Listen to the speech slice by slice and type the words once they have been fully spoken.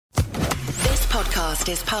podcast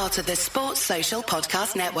is part of the Sports Social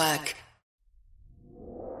Podcast Network.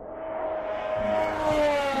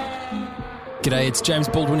 G'day, it's James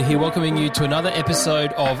Baldwin here, welcoming you to another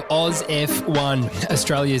episode of Oz F1,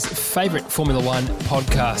 Australia's favourite Formula One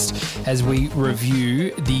podcast, as we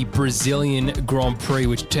review the Brazilian Grand Prix,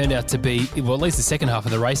 which turned out to be, well, at least the second half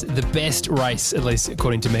of the race, the best race, at least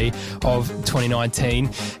according to me, of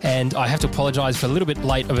 2019. And I have to apologise for a little bit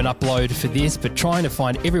late of an upload for this, but trying to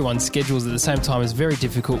find everyone's schedules at the same time is very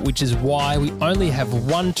difficult, which is why we only have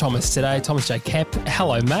one Thomas today, Thomas J. Camp.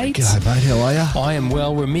 Hello, mate. G'day, mate. How are you? I am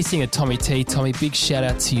well. We're missing a Tommy T. Tommy, big shout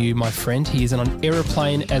out to you, my friend. He is on an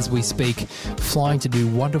aeroplane as we speak, flying to do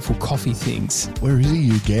wonderful coffee things. Where is he?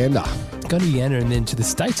 Uganda. Going to Uganda and then to the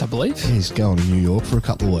States, I believe. Yeah, he's going to New York for a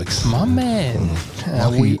couple of weeks. My man.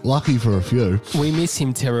 Lucky for a few. We miss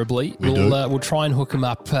him terribly. We'll try and hook him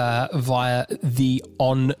up via the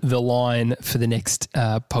On The Line for the next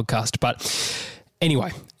podcast. But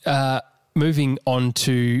anyway, moving on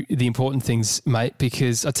to the important things, mate,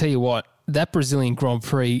 because I tell you what, that Brazilian Grand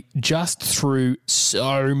Prix just threw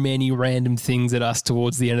so many random things at us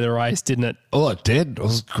towards the end of the race, didn't it? Oh, it did. It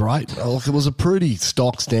was great. It was a pretty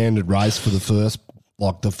stock standard race for the first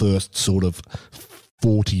sort of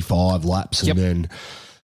 45 laps. And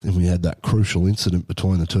then we had that crucial incident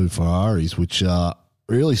between the two Ferraris, which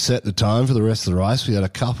really set the tone for the rest of the race. We had a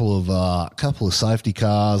couple of safety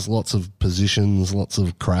cars, lots of positions, lots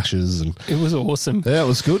of crashes, and it was awesome. Yeah, it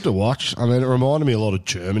was good to watch. I mean, it reminded me a lot of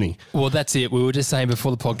Germany. Well, that's it. We were just saying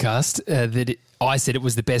before the podcast that I said it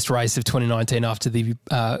was the best race of 2019 after the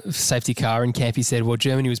safety car, and Campy said, well,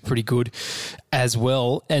 Germany was pretty good as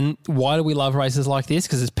well. And why do we love races like this?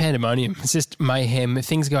 Because it's pandemonium. It's just mayhem.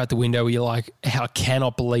 Things go out the window where you're like, how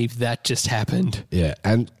cannot believe that just happened. Yeah,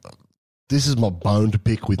 and this is my bone to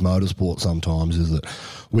pick with motorsport sometimes, is that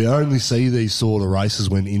we only see these sort of races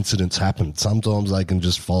when incidents happen. Sometimes they can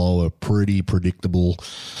just follow a pretty predictable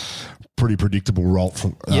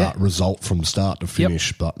result from start to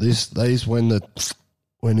finish. Yep. But these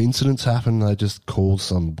when incidents happen, they just cause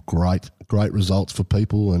some great results for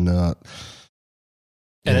people, and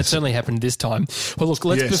it certainly happened this time. Well, look,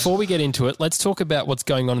 before we get into it, let's talk about what's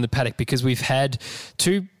going on in the paddock, because we've had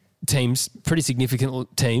two teams, pretty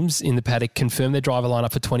significant teams in the paddock, confirm their driver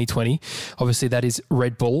lineup for 2020. Obviously, that is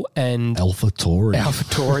Red Bull and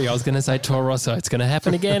AlphaTauri. I was going to say Toro Rosso. It's going to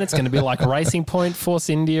happen again. It's going to be like Racing Point,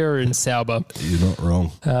 Force India, and Sauber. You're not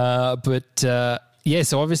wrong.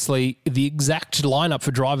 So obviously the exact lineup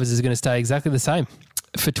for drivers is going to stay exactly the same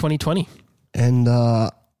for 2020. And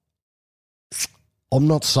I'm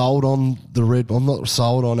not sold on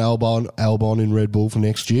Albon in Red Bull for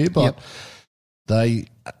next year, but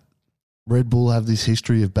Red Bull have this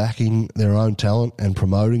history of backing their own talent and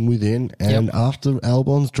promoting within. And after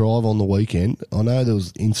Albon's drive on the weekend, I know there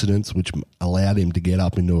was incidents which allowed him to get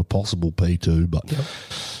up into a possible P2, but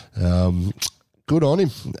good on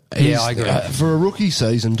him. I agree. For a rookie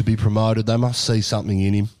season to be promoted, they must see something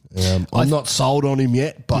in him. I'm not sold on him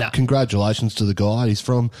yet, but congratulations to the guy. He's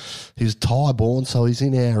Thai born, so he's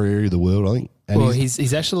in our area of the world, I think. And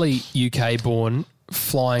he's actually UK born,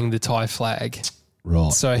 flying the Thai flag.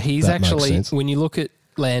 Right. So he's actually, when you look at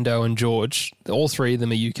Lando and George, all three of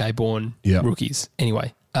them are UK-born rookies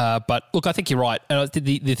anyway. But look, I think you're right.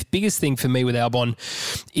 The biggest thing for me with Albon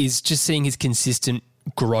is just seeing his consistent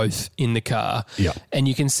growth in the car. Yeah. And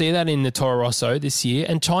you can see that in the Toro Rosso this year.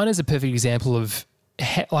 And China's a perfect example of,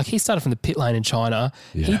 like, he started from the pit lane in China.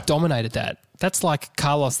 Yeah. He dominated that. That's like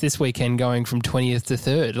Carlos this weekend going from 20th to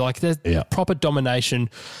 3rd. Like, there's proper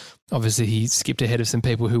domination. Obviously, he skipped ahead of some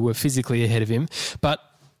people who were physically ahead of him. But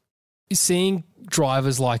seeing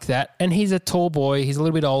drivers like that, and he's a tall boy, he's a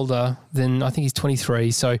little bit older than, I think he's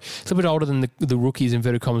 23, so he's a little bit older than the rookies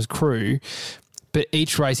inverted commas crew. But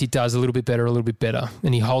each race he does a little bit better,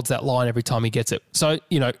 and he holds that line every time he gets it. So,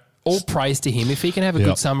 all praise to him. If he can have a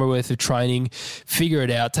good summer worth of training, figure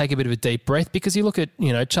it out, take a bit of a deep breath, because you look at,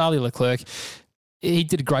 Charlie Leclerc, he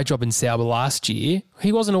did a great job in Sauber last year.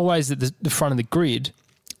 He wasn't always at the front of the grid,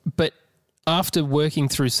 but after working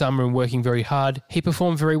through summer and working very hard, he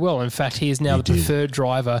performed very well. In fact, he is now the preferred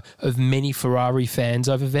driver of many Ferrari fans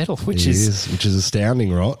over Vettel, which is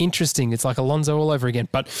astounding, right? Interesting. It's like Alonso all over again.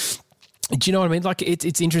 But do you know what I mean? Like,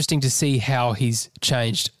 it's interesting to see how he's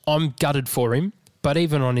changed. I'm gutted for him, but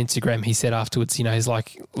even on Instagram, he said afterwards, he's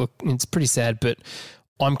like, look, it's pretty sad, but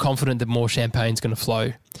I'm confident that more champagne's going to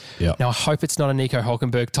flow. Yeah. Now, I hope it's not a Nico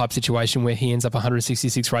Hülkenberg type situation where he ends up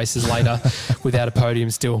 166 races later without a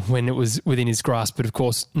podium still when it was within his grasp, but of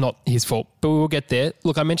course not his fault. But we will get there.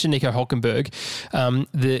 Look, I mentioned Nico Hülkenberg.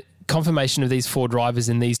 confirmation of these 4 drivers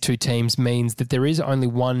in these 2 teams means that there is only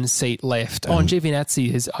 1 seat left. And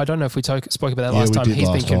Giovinazzi is, I don't know if we spoke about that last time. He's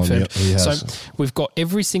been confirmed. Yep, so we've got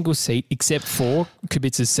every single seat except for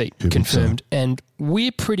Kubica's seat confirmed. And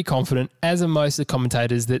we're pretty confident, as are most of the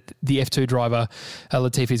commentators, that the F2 driver,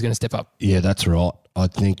 Latifi, is going to step up. Yeah, that's right. I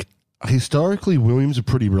think historically Williams are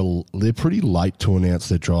pretty late to announce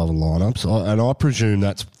their driver lineups. And I presume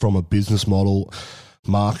that's from a business model,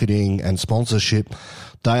 marketing and sponsorship.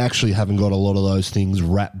 They actually haven't got a lot of those things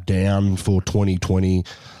wrapped down for 2020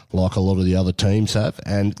 like a lot of the other teams have.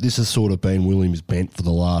 And this has sort of been Williams' bent for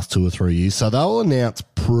the last 2 or 3 years. So they'll announce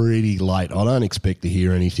pretty late. I don't expect to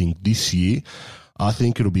hear anything this year. I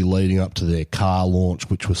think it'll be leading up to their car launch,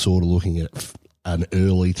 which we're sort of looking at an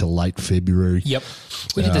early to late February. Yep.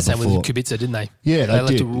 We did the same with Kubica, didn't they? Yeah, they left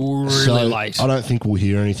did. it really late. I don't think we'll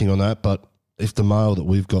hear anything on that, but if the mail that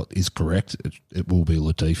we've got is correct, it will be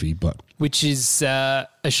Latifi. Which is a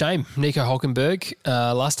shame. Nico Hülkenberg,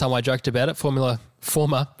 last time I joked about it, former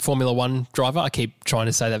Formula One driver. I keep trying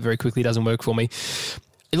to say that very quickly. It doesn't work for me.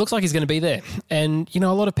 It looks like he's going to be there. And, a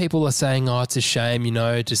lot of people are saying, it's a shame,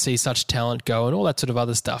 to see such talent go and all that sort of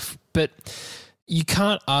other stuff. But you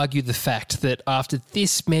can't argue the fact that after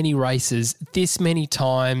this many races, this many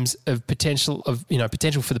times of potential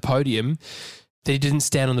for the podium, that he didn't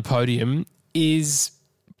stand on the podium is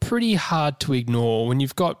pretty hard to ignore when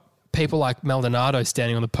you've got people like Maldonado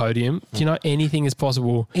standing on the podium. Anything is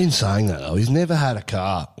possible. In saying that, though, he's never had a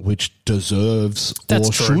car which deserves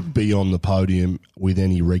should be on the podium with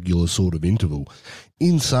any regular sort of interval.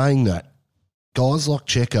 In saying that, guys like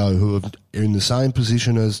Checo, who are in the same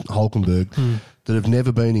position as Hülkenberg, that have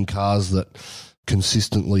never been in cars that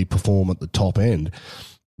consistently perform at the top end,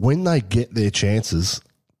 when they get their chances,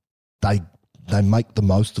 they make the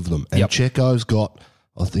most of them. And Checo's got,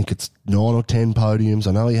 I think it's 9 or 10 podiums.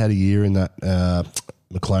 I know he had a year in that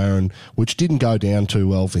McLaren, which didn't go down too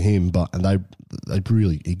well for him,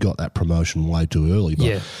 he got that promotion way too early.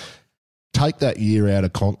 But take that year out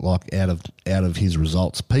of his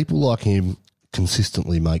results. People like him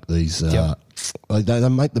consistently make these. They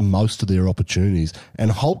make the most of their opportunities,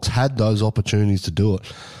 and Hulk's had those opportunities to do it.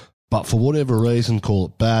 But for whatever reason, call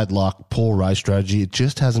it bad luck, poor race strategy, it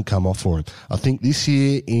just hasn't come off for him. I think this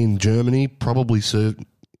year in Germany probably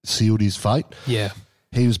sealed his fate. Yeah.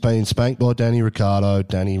 He was being spanked by Danny Ricciardo.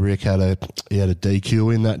 He had a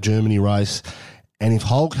DQ in that Germany race. And if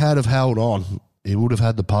Hulk had have held on, he would have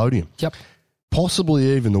had the podium. Yep.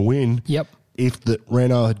 Possibly even the win. Yep. If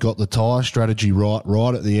Renault had got the tyre strategy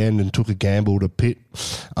right at the end and took a gamble to pit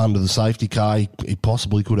under the safety car, he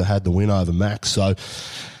possibly could have had the win over Max. So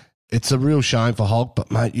it's a real shame for Hulk,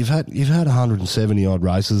 but mate, you've had 170 odd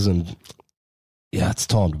races, and it's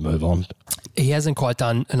time to move on. He hasn't quite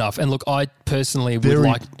done enough. And look, I personally would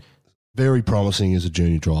like very promising as a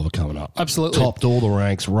junior driver coming up. Absolutely, topped all the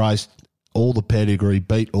ranks, raced all the pedigree,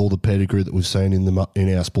 beat all the pedigree that we've seen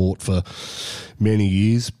in our sport for many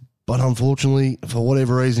years. But unfortunately, for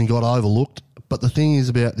whatever reason, he got overlooked. But the thing is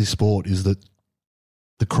about this sport is that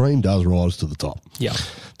the cream does rise to the top. Yeah.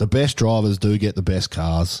 The best drivers do get the best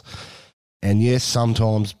cars. And yes,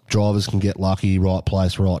 sometimes drivers can get lucky, right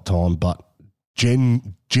place, right time, but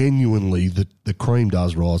genuinely the cream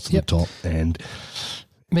does rise to the top. And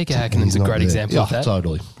Mika Häkkinen's a great example of that.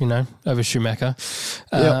 Totally. Over Schumacher.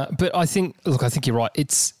 But I think you're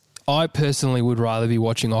right. I personally would rather be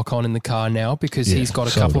watching Ocon in the car now because he's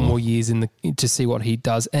got a couple more years to see what he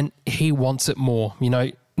does, and he wants it more.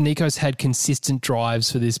 Nico's had consistent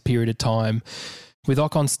drives for this period of time. With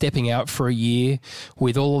Ocon stepping out for a year,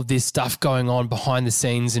 with all of this stuff going on behind the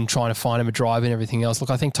scenes and trying to find him a drive and everything else,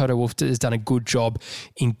 look, I think Toto Wolff has done a good job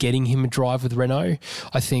in getting him a drive with Renault.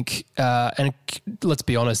 I think, and let's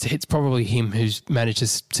be honest, it's probably him who's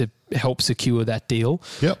managed to help secure that deal.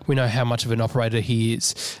 Yep. We know how much of an operator he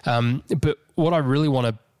is. But what I really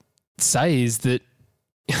want to say is that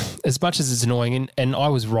as much as it's annoying, and I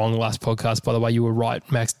was wrong last podcast, by the way, you were right.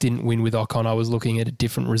 Max didn't win with Ocon. I was looking at a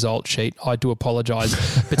different result sheet. I do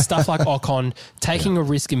apologise. But stuff like Ocon taking a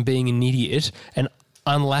risk and being an idiot and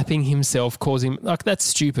unlapping himself, causing, that's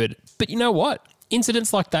stupid. But you know what?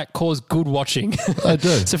 Incidents like that cause good watching. They do.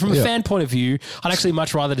 So from a fan point of view, I'd actually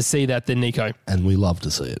much rather to see that than Nico. And we love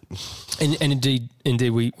to see it. And indeed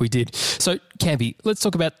we did. So, Campy, let's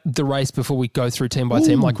talk about the race before we go through team by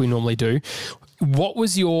team like we normally do. What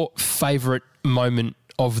was your favourite moment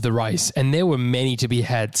of the race? And there were many to be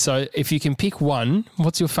had. So if you can pick one,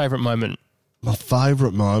 what's your favourite moment? My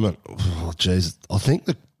favourite moment? Oh, geez. I think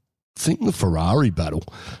the Ferrari battle,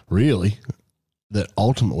 really, that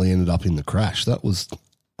ultimately ended up in the crash. That was,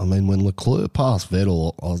 when Leclerc passed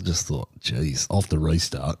Vettel, I just thought, geez, off the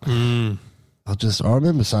restart. I I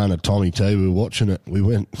remember saying to Tommy T, we were watching it. We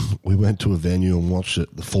went to a venue and watched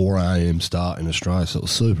it, the 4 a.m. start in Australia, so it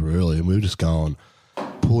was super early, and we were just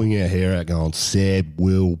pulling our hair out, going, Seb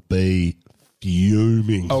will be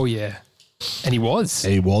fuming. Oh yeah, and he was.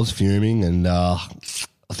 He was fuming, and I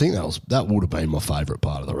think that would have been my favourite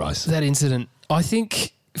part of the race. That incident, I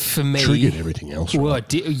think, for me, triggered everything else. Well,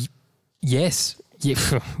 right? Yes,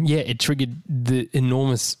 yeah, it triggered the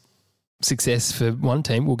enormous success for one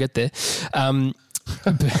team. We'll get there.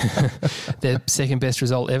 Their second best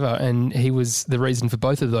result ever, and he was the reason for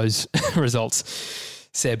both of those results.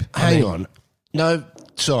 Seb, hang on. No,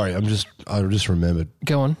 sorry, I just remembered.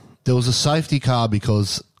 Go on. There was a safety car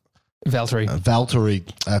because Valtteri,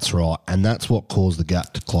 that's right, and that's what caused the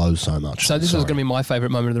gap to close so much. So this was going to be my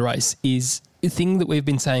favourite moment of the race, is the thing that we've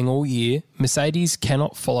been saying all year, Mercedes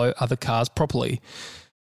cannot follow other cars properly.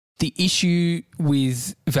 The issue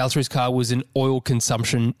with Valtteri's car was an oil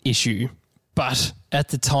consumption issue, but at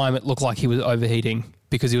the time it looked like he was overheating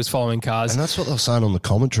because he was following cars. And that's what they were saying on the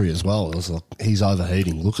commentary as well. It was like, he's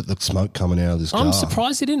overheating. Look at the smoke coming out of this car. I'm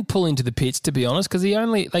surprised he didn't pull into the pits, to be honest, because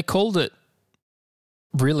they called it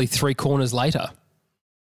really 3 corners later.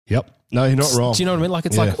 Yep. No, you're not wrong. Do you know what I mean? Like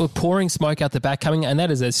it's like pouring smoke out the back coming, and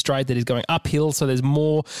that is a straight that is going uphill, so there's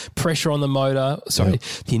more pressure on the motor. Sorry,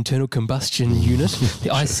 the internal combustion unit, the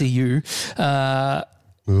ICU.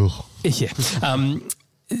 Yeah.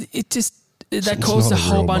 That caused a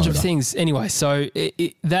whole bunch of things. Anyway, so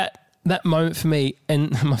that moment for me,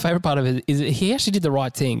 and my favourite part of it is that he actually did the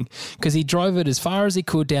right thing because he drove it as far as he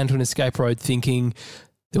could down to an escape road thinking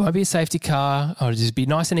there won't be a safety car. It'll just be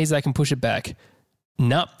nice and easy. They can push it back.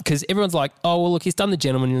 No, because everyone's like, oh, well, look, he's done the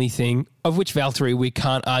gentlemanly thing, of which Valtteri, we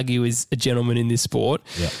can't argue, is a gentleman in this sport.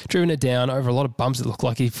 Yep. Driven it down over a lot of bumps. It looked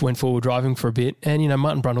like he went forward driving for a bit. And,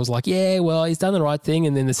 Martin Brundle was like, yeah, well, he's done the right thing.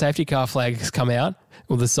 And then the safety car flags come out,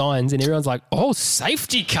 or the signs, and everyone's like, oh,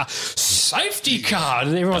 safety car.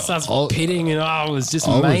 And everyone starts pitting, and it was just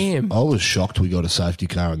mayhem. I was shocked we got a safety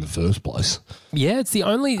car in the first place. Yeah, it's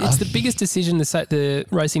the biggest decision the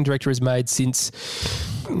racing director has made since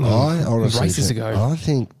races ago. I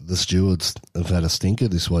think the stewards have had a stinker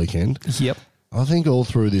this weekend. Yep. I think all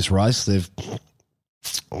through this race they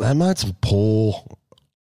made some poor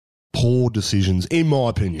decisions, in my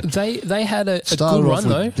opinion. They had a good run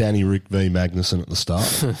though. Danny Rick v Magnussen at the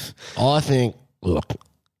start. I think, look,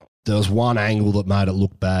 there was one angle that made it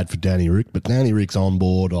look bad for Danny Rick, but Danny Rick's on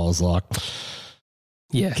board. I was like,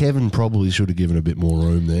 yeah, Kevin probably should have given a bit more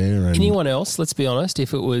room there. And anyone else, let's be honest,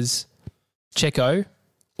 if it was Checo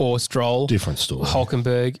or Stroll, different story.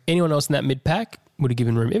 Hulkenberg, anyone else in that mid-pack would have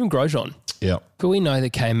given room, even Grosjean. Yeah. But we know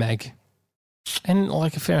that K-Mag,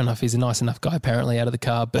 and fair enough, he's a nice enough guy apparently out of the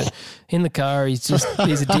car, but in the car he's a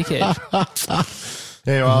dickhead.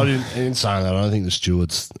 Anyway, I didn't say that. I don't think the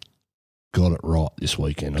stewards got it right this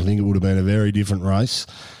weekend. I think it would have been a very different race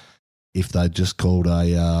if they'd just called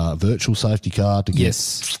a virtual safety car to get...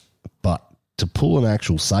 Yes. But to pull an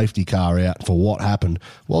actual safety car out for what happened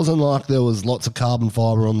wasn't like there was lots of carbon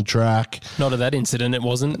fibre on the track. Not at that incident, it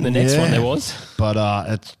wasn't. The next one there was. But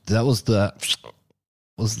that was the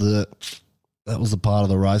part of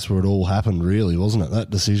the race where it all happened, really, wasn't it?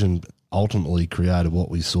 That decision ultimately created what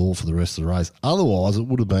we saw for the rest of the race. Otherwise, it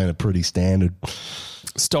would have been a pretty standard...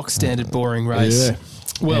 stock standard boring race. Yeah.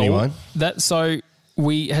 Well, anyway.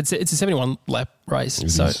 We had it's a 71-lap race,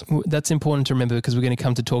 that's important to remember because we're going to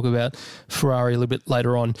come to talk about Ferrari a little bit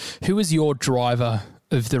later on. Who was your driver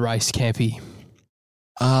of the race, Campy?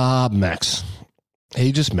 Max.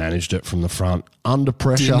 He just managed it from the front, under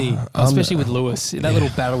pressure. Didn't he? Especially with Lewis. That little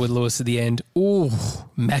battle with Lewis at the end. Ooh,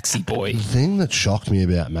 Maxi boy. The thing that shocked me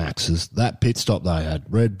about Max is that pit stop they had.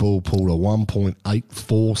 Red Bull pulled a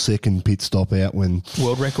 1.84 second pit stop out when...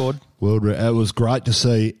 World record. It was great to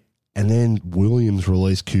see. And then Williams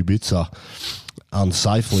released Kubica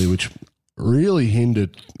unsafely, which really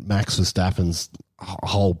hindered Max Verstappen's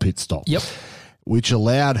whole pit stop. Yep. Which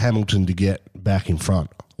allowed Hamilton to get back in front.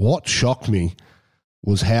 What shocked me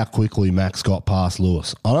was how quickly Max got past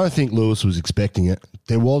Lewis. I don't think Lewis was expecting it.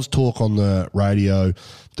 There was talk on the radio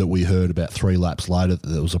that we heard about 3 laps later that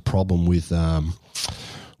there was a problem with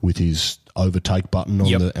his overtake button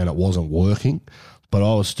on and it wasn't working. But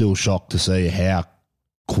I was still shocked to see how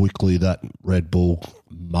quickly that Red Bull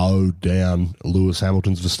mowed down Lewis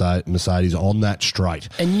Hamilton's Mercedes on that straight.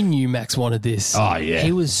 And you knew Max wanted this. Oh, yeah.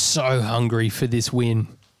 He was so hungry for this win.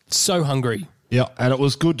 So hungry. Yeah, and it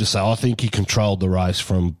was good to say. I think he controlled the race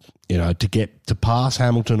from, to pass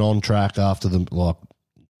Hamilton on track after the,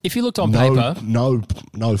 if you looked on paper. No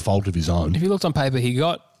fault of his own. If you looked on paper, he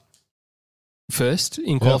got first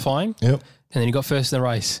in qualifying. Yep. and then he got first in the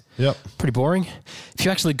race. Yep. Pretty boring. If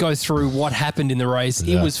you actually go through what happened in the race,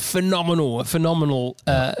 it was phenomenal. A phenomenal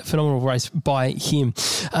race by him.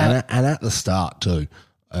 And at the start too,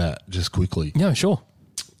 just quickly. Yeah, sure.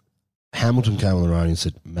 Hamilton came on the road and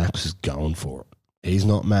said, Max is going for it. He's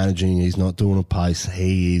not managing. He's not doing a pace.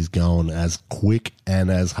 He is going as quick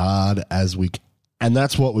and as hard as we can. And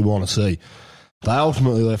that's what we want to see. They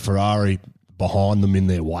ultimately left Ferrari behind them in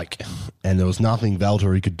their wake, and there was nothing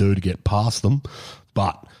Valtteri could do to get past them.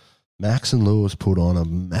 But Max and Lewis put on a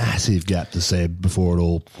massive gap to Seb before it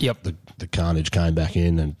all. Yep. The carnage came back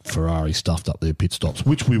in, and Ferrari stuffed up their pit stops,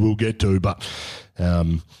 which we will get to. But,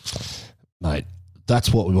 mate,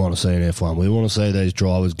 that's what we want to see in F1. We want to see these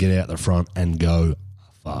drivers get out the front and go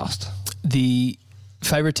fast. The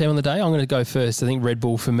favourite team on the day? I'm going to go first. I think Red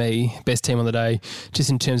Bull for me, best team on the day, just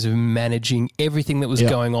in terms of managing everything that was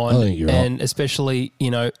going on. I think you're and right. Especially,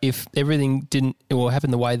 if everything didn't happen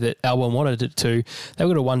the way that Albon wanted it to, they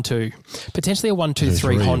would have 1-2. Potentially a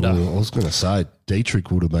 1-2-3 Honda. I was going to say, Dietrich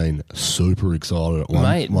would have been super excited at one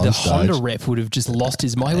the stage. Honda rep would have just lost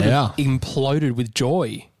his mind. He would have imploded with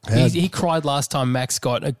joy. He cried last time Max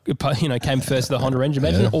got came first to the Honda engine.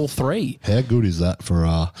 Imagine all three. How good is that for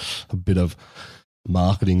a bit of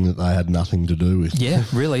marketing that they had nothing to do with? Yeah,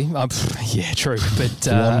 really. Yeah, true. But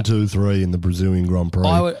 1, 2, 3 in the Brazilian Grand Prix.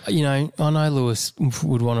 I know Lewis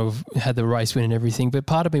would want to have had the race win and everything, but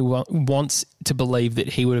part of me wants to believe that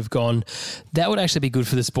he would have gone, that would actually be good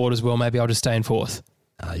for the sport as well. Maybe I'll just stay in fourth.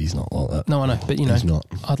 He's not like that. No, I know, but he's not.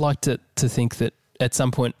 I'd like to think that at some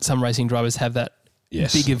point some racing drivers have that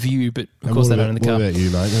bigger view, but of course they don't in the car. What about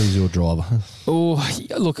you, mate? Who's your driver? Oh,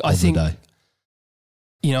 look, I think I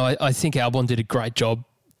think Albon did a great job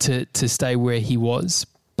to stay where he was,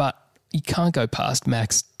 but you can't go past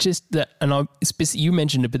Max. Just that, and you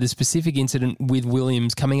mentioned it, but the specific incident with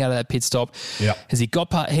Williams coming out of that pit stop, as he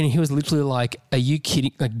got past, and he was literally like, "Are you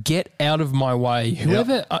kidding? Like, get out of my way!"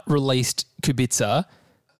 Whoever released Kubica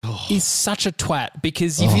is such a twat,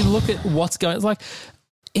 because if you look at what's going, it's like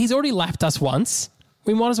he's already lapped us once.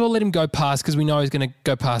 We might as well let him go past because we know he's going to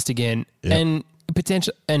go past again, and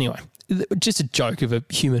potential anyway. Just a joke of a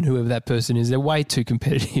human, whoever that person is. They're way too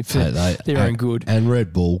competitive for their own good. And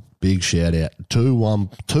Red Bull, big shout out.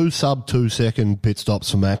 2 sub 2 second pit stops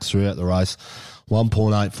for Max throughout the race.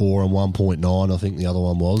 1.84 and 1.9, I think the other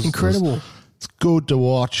one was. Incredible. It's good to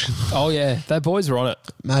watch. Oh, yeah. They boys are on it.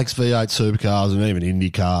 Max V8 supercars and even Indy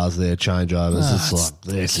cars, their changeovers. It's like,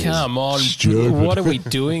 this come on. Stupid. What are we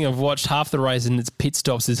doing? I've watched half the race and its pit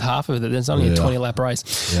stops is half of it. There's only a 20-lap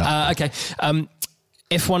race. Yeah. Okay.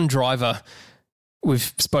 F1 driver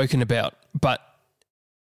we've spoken about, but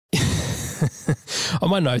on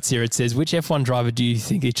my notes here it says, which F1 driver do you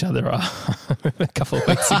think each other are? A couple of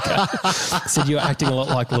weeks ago said you're acting a lot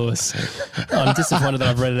like Lewis. I'm disappointed that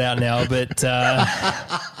I've read it out now, but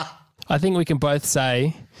I think we can both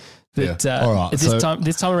say that all right.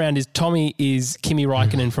 this time around Tommy is Kimi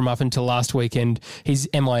Räikkönen from up until last weekend. He's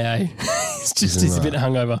MIA. He's a bit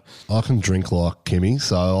hungover. I can drink like Kimi,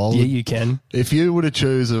 so you can. If you were to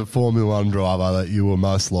choose a Formula One driver that you were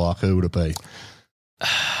most like, who would it be?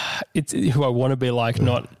 It's who I want to be like,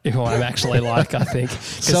 not who I'm actually like, I think.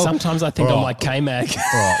 Because sometimes I think I'm like K-Mag.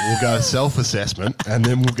 All right, we'll go self-assessment, and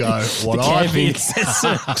then we'll go what I think.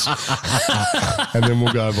 And then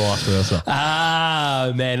we'll go vice versa.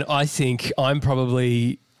 Man, I think I'm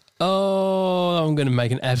probably... I'm going to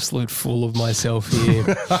make an absolute fool of myself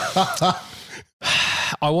here.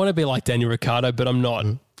 I want to be like Daniel Ricciardo, but I'm not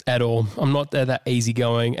at all. I'm not that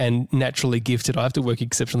easygoing and naturally gifted. I have to work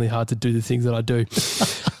exceptionally hard to do the things that I do,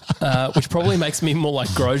 which probably makes me more like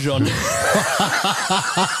Grosjean.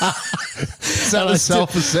 Is that a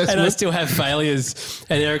self-assessment? And I still have failures,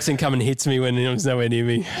 and Ericsson come and hits me when he was nowhere near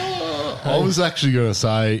me. I was actually going to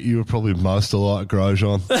say you were probably most like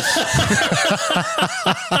Grosjean.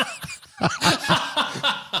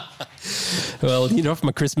 Well, you're off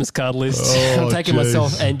my Christmas card list. I'm taking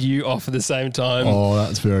myself and you off at the same time. Oh,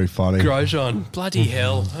 that's very funny. Grosjean, bloody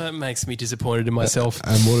hell. That makes me disappointed in myself.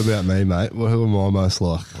 And what about me, mate? Well, who am I most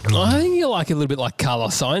like? I think you're like a little bit like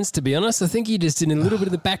Carlos Sainz, to be honest. I think you're just in a little bit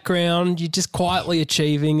of the background. You're just quietly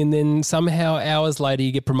achieving, and then somehow hours later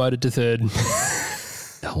you get promoted to third.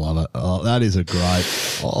 I love it. Oh, that is a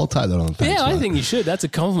great... I'll take that on. Thanks, I mate. think you should. That's a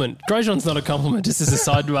compliment. Grosjean's not a compliment, just as a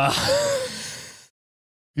sidebar.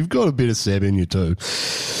 You've got a bit of Seb in you too, in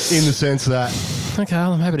the sense that... Okay,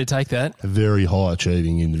 well, I'm happy to take that. A very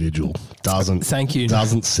high-achieving individual. Thank you.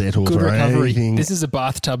 Doesn't settle Good for recovery. anything. This is a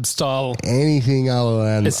bathtub style anything other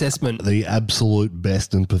than assessment. The absolute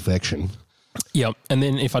best and perfection. Yep. And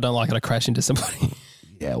then if I don't like it, I crash into somebody.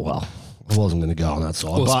 Yeah, well, I wasn't going to go on that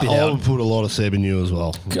side, Or but spit I out. would put a lot of Seb in you as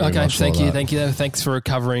well. Very Okay, much thank like you, that. thank you. Thanks for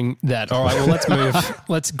covering that. All right, well, let's move.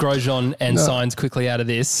 Let's Grosjean and Sainz quickly out of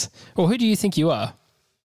this. Well, who do you think you are?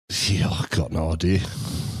 Yeah, I got no idea.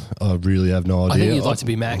 I really have no idea. I think you'd like to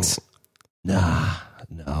be Max. Nah,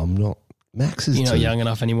 no, I'm not. Max is You're too not young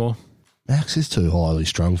enough anymore. Max is too highly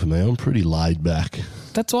strung for me. I'm pretty laid back.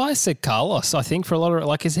 That's why I said Carlos. I think for a lot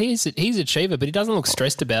of he's achiever, but he doesn't look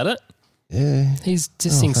stressed about it. Yeah. He's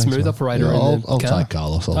just seeing smooth operator Yeah, in the I'll car. take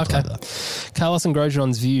Carlos. I'll take that. Carlos and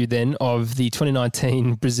Grosjean's view then of the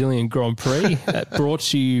 2019 Brazilian Grand Prix brought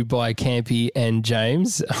to you by Campy and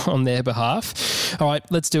James on their behalf. All right,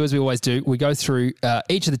 let's do as we always do. We go through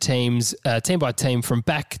each of the teams, team by team, from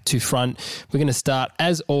back to front. We're going to start,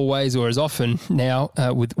 as always, or as often now,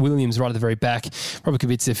 with Williams right at the very back. Robert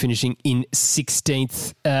Kubica finishing in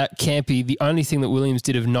 16th. Campy, the only thing that Williams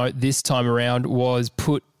did of note this time around was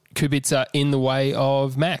put Kubica in the way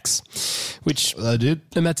of Max, which They did.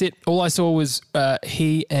 and that's it. All I saw was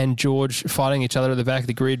he and George fighting each other at the back of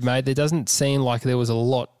the grid, mate. There doesn't seem like there was a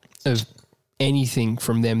lot of anything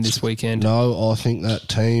from them this weekend. No, I think that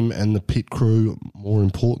team and the pit crew, more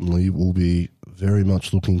importantly, will be very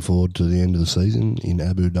much looking forward to the end of the season in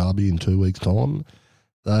Abu Dhabi in 2 weeks' time.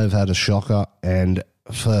 They've had a shocker, and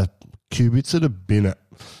for Kubica to bin it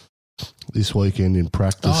this weekend in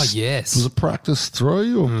practice. Oh, yes. Was it practice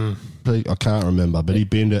 3 or I can't remember, but he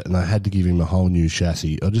binned it and they had to give him a whole new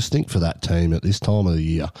chassis. I just think for that team at this time of the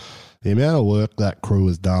year, the amount of work that crew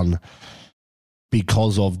has done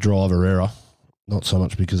because of driver error, not so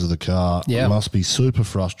much because of the car, must be super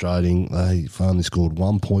frustrating. They finally scored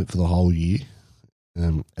 1 point for the whole year,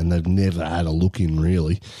 and they've never had a look in,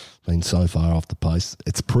 really, been so far off the pace.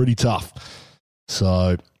 It's pretty tough.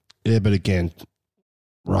 So, yeah, but again,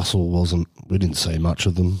 Russell we didn't see much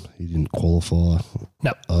of them. He didn't qualify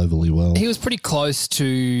overly well. He was pretty close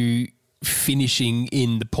to finishing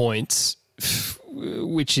in the points,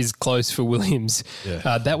 which is close for Williams.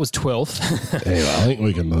 Yeah. That was 12th. Anyway, I think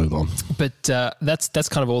we can move on. But that's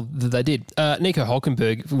kind of all that they did. Nico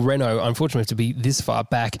Hülkenberg, Renault, unfortunately to be this far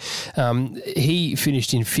back, he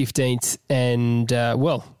finished in 15th and,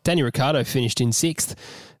 Daniel Ricciardo finished in 6th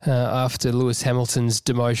after Lewis Hamilton's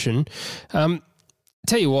demotion.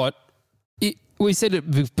 Tell you what, we said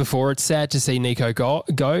it before, it's sad to see Nico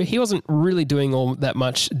go. He wasn't really doing all that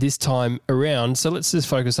much this time around, so let's just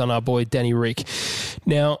focus on our boy Danny Rick.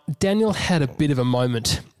 Now, Daniel had a bit of a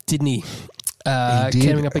moment, didn't he?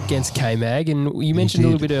 Coming up against K-Mag, and you mentioned a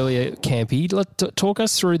little bit earlier, Campy. Talk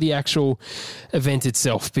us through the actual event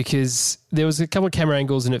itself, because there was a couple of camera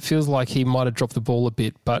angles and it feels like he might have dropped the ball a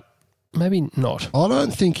bit, but maybe not. I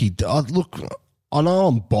don't think he does. Look, I know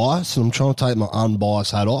I'm biased and I'm trying to take my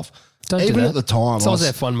unbiased hat off. Don't even do that. at the time, it's always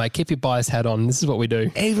F1, mate. Keep your bias hat on. This is what we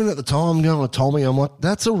do. Even at the time, going with Tommy, I'm like,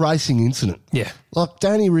 that's a racing incident. Yeah. Like,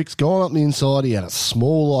 Danny Rick's gone up the inside. He had a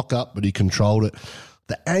small lock-up, but he controlled it.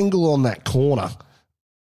 The angle on that corner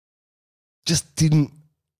just didn't...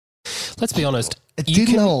 Let's be honest. It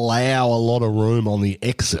didn't allow a lot of room on the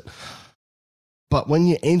exit. But when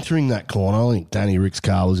you're entering that corner, I think Danny Rick's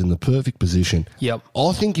car was in the perfect position. Yep.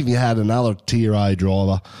 I think if you had another Tier A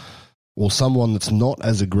driver or someone that's not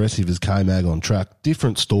as aggressive as K-Mag on track,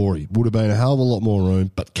 different story. Would have been a hell of a lot more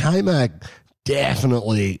room. But K-Mag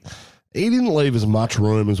definitely, he didn't leave as much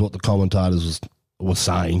room as what the commentators were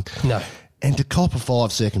saying. No. And to cop a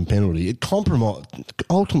 5-second penalty, it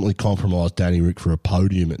ultimately compromised Danny Rick for a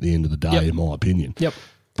podium at the end of the day, in my opinion. Yep.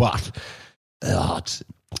 But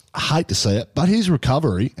I hate to see it, but his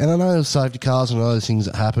recovery, and I know there's safety cars and other things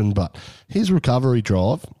that happened, but his recovery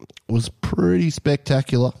drive was pretty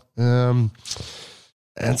spectacular. And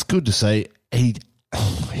it's good to see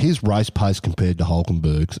his race pace compared to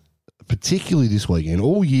Hülkenberg's, particularly this weekend.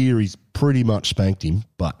 All year he's pretty much spanked him,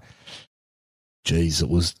 but geez, it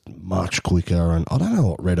was much quicker. And I don't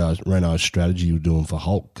know what Renault's strategy was doing for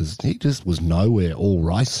Hulk, because he just was nowhere all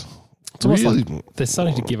race. It's almost like they're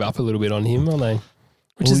starting to give up a little bit on him, aren't they?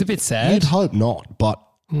 Which is a bit sad. You'd hope not, but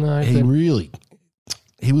no,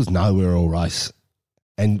 he was nowhere all race.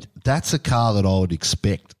 And that's a car that I would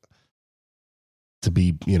expect to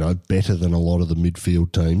be, better than a lot of the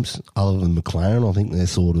midfield teams, other than McLaren. I think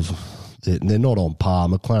they're not on par.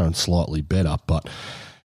 McLaren's slightly better, but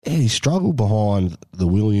he struggled behind the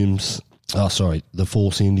Williams. The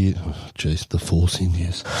Force India. The Force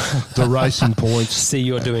Indias. The Racing Points. See,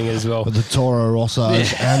 you're doing it as well. The Toro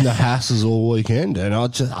Rossos and the Hasses all weekend. And I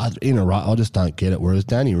just don't get it. Whereas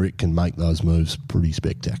Danny Rick can make those moves pretty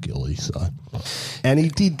spectacularly. So, and he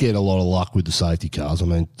did get a lot of luck with the safety cars. I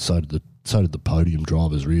mean, so did the podium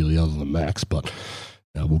drivers, really, other than Max. But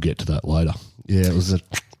we'll get to that later. Yeah, it was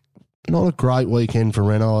Not a great weekend for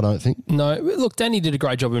Renault, I don't think. No, look, Danny did a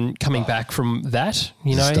great job in coming back from that.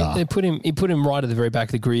 You know, he put him right at the very back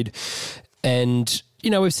of the grid, and you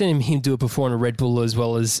know we've seen him do it before on a Red Bull as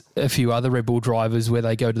well as a few other Red Bull drivers where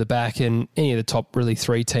they go to the back, and any of the top really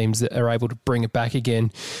 3 teams that are able to bring it back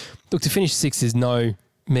again. Look, to finish 6th is no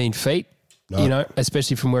mean feat. No. You know,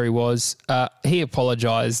 especially from where he was. He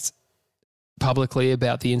apologised publicly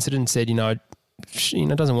about the incident and said,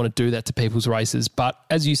 doesn't want to do that to people's races. But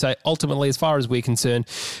as you say, ultimately, as far as we're concerned,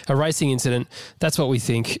 a racing incident, that's what we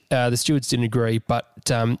think. The stewards didn't agree. But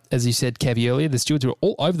as you said, Kevy, earlier, the stewards were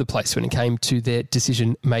all over the place when it came to their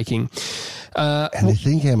decision-making. And you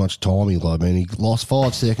think how much time he lost. I mean, he lost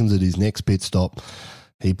 5 seconds at his next pit stop.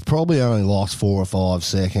 He probably only lost 4 or 5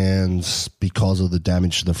 seconds because of the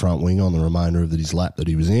damage to the front wing on the remainder of his lap that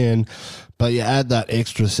he was in. But you add that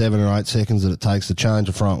extra 7 or 8 seconds that it takes to change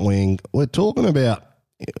the front wing. We're talking about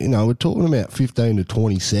 15 to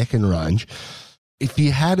 20 second range. If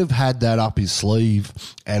he had have had that up his sleeve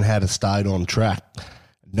and had stayed on track,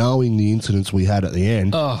 knowing the incidents we had at the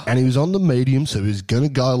end, and he was on the medium, so he was going to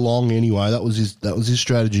go long anyway. That was his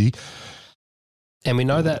strategy. And we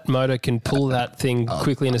know that motor can pull that thing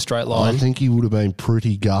quickly in a straight line. I think he would have been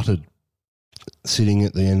pretty gutted sitting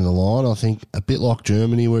at the end of the line. I think a bit like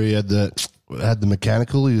Germany where he had the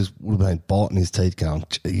mechanical, he would have been biting his teeth going,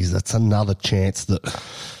 geez, that's another chance that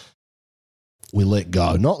we let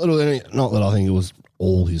go. Not that I think it was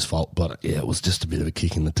all his fault, but yeah, it was just a bit of a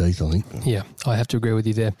kick in the teeth, I think. Yeah, I have to agree with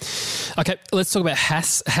you there. Okay, let's talk about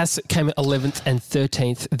Haas. Haas came at 11th and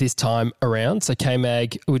 13th this time around. So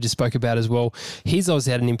K-Mag, we just spoke about as well. He's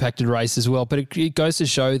obviously had an impacted race as well, but it goes to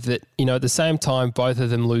show that, at the same time, both of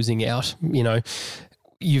them losing out,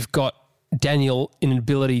 you've got Daniel in an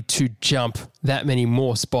ability to jump that many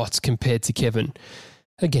more spots compared to Kevin.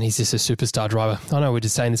 Again, he's just a superstar driver. I know we're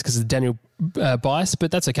just saying this because of the Daniel bias,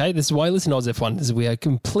 but that's okay. This is why I listen to Oz F1. We are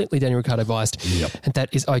completely Daniel Ricciardo biased, and that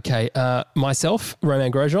is okay. Myself,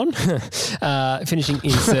 Romain Grosjean, finishing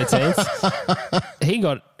in 13th. He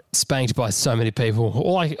got spanked by so many people.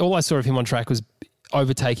 All I saw of him on track was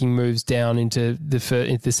overtaking moves down into the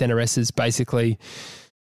centre S's, basically.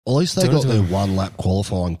 At least they got their 1 lap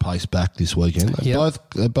qualifying pace back this weekend.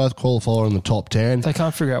 They both qualify in the top 10. They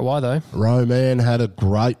can't figure out why though. Roman had a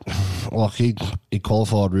great, he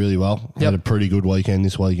qualified really well. Had a pretty good weekend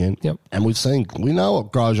this weekend. Yep. And we know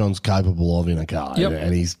what Grosjean's capable of in a car. Yep.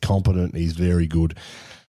 And he's competent. He's very good.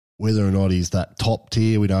 Whether or not he's that top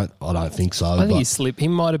tier, I don't think so. I think he slipped. He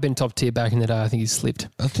might have been top tier back in the day. I think he slipped.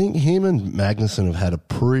 I think him and Magnussen have had a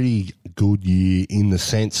pretty good year in the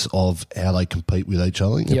sense of how they compete with each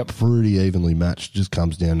other. They're pretty evenly matched. It just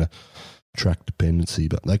comes down to track dependency.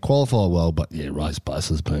 But they qualify well, but yeah, race pace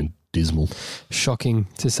has been dismal. Shocking,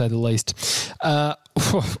 to say the least. I'm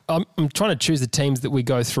trying to choose the teams that we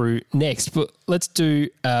go through next, but let's do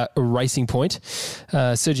a Racing Point.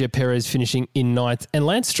 Sergio Perez finishing in 9th and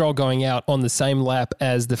Lance Stroll going out on the same lap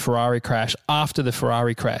as the Ferrari crash after the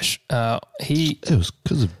Ferrari crash. It was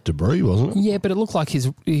because of debris, wasn't it? Yeah, but it looked like his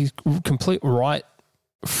complete right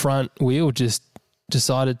front wheel just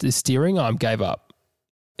decided the steering arm gave up.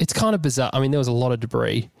 It's kind of bizarre. I mean, there was a lot of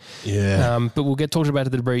debris. Yeah. But we'll get talked about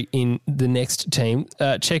the debris in the next team.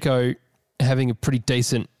 Checo having a pretty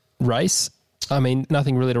decent race. I mean,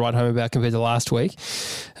 nothing really to write home about compared to last week,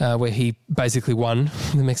 where he basically won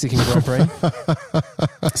the Mexican Grand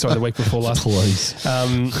Prix. Sorry, the week before last. Please.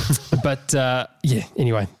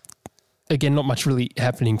 Anyway. Again, not much really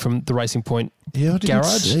happening from the Racing Point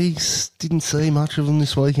garage. Didn't see much of them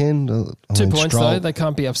this weekend. 2 points, though. They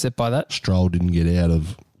can't be upset by that. Stroll didn't get out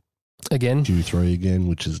of again Q3 again,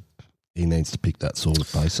 which is he needs to pick that sort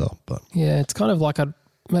of pace up. But yeah, it's kind of like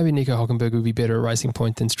maybe Nico Hülkenberg would be better at Racing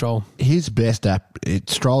Point than Stroll.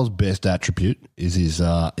 Stroll's best attribute is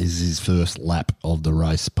his first lap of the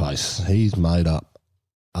race pace. He's made up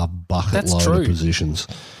a bucket load of positions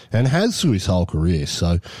and has through his whole career.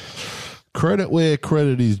 So credit where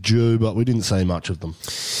credit is due, but we didn't see much of them.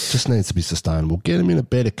 Just needs to be sustainable. Get them in a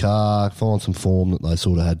better car, find some form that they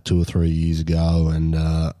sort of had 2 or 3 years ago,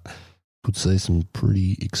 and could see some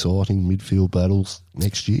pretty exciting midfield battles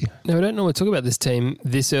next year. Now, we don't normally talk about this team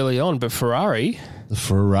this early on, but Ferrari. The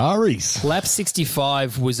Ferraris. Lap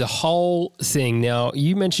 65 was a whole thing. Now,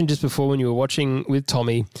 you mentioned just before when you were watching with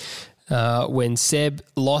Tommy, when Seb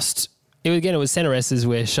lost, it was Center S's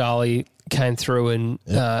where Charlie came through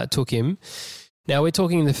and took him. Now, we're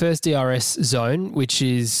talking in the first DRS zone, which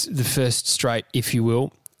is the first straight, if you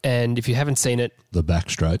will. And if you haven't seen it... The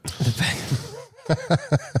back straight.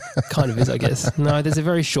 Kind of is, I guess. No, there's a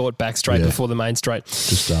very short back straight before the main straight.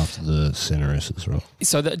 Just after the Center S's, right?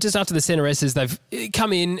 So just after the Center S's, they've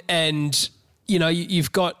come in and,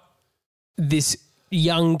 you've got this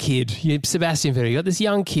young kid, Sebastian Vettel, you got this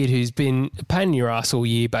young kid who's been a pain in your ass all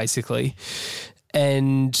year, basically,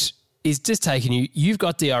 and is just taking you. You've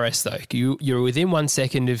got DRS, though. You're within 1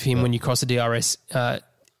 second of him when you cross the DRS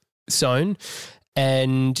zone,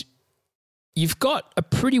 and you've got a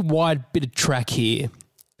pretty wide bit of track here.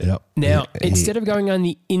 Yep. Now, instead of going on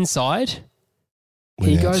the inside,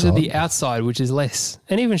 he goes to the outside, which is less.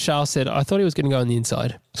 And even Charles said, I thought he was going to go on the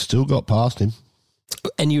inside. Still got past him.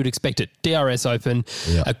 And you would expect it. DRS open,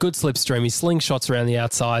 a good slipstream. He slingshots around the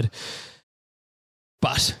outside.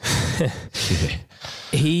 But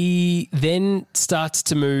he then starts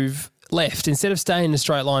to move left. Instead of staying in a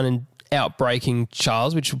straight line and out-braking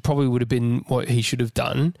Charles, which probably would have been what he should have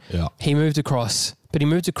done, he moved across. But he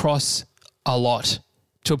moved across a lot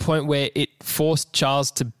to a point where it forced Charles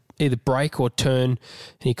to either brake or turn, and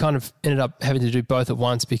he kind of ended up having to do both at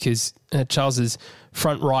once because Charles's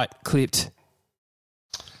front right clipped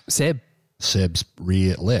Seb's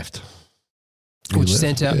rear left. Which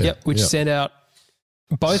sent out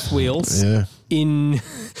both wheels in...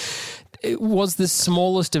 It was the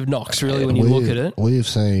smallest of knocks, really, when you look at it. We have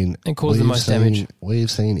seen... And caused the most damage. We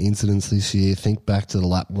have seen incidents this year. Think back to the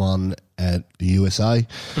lap 1 at the USA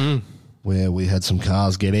where we had some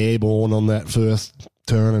cars get airborne on that first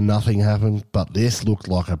turn and nothing happened. But this looked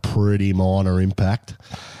like a pretty minor impact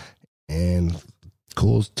and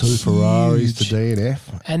caused 2 Ferraris to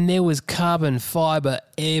DNF. And there was carbon fibre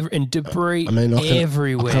and debris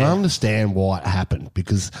everywhere. I can understand why it happened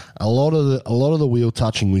because a lot of the wheel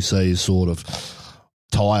touching we see is sort of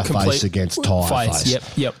tyre face against tyre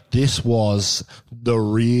face. Yep. This was the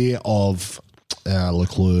rear of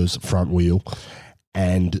Leclerc's front wheel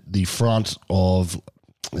and the front of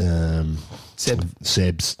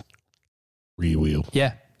Seb's rear wheel.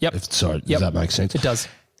 Yeah. Yep. Does that make sense? It does.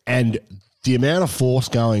 And the amount of force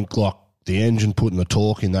going, like the engine putting the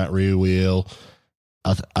torque in that rear wheel,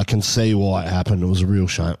 I can see why it happened. It was a real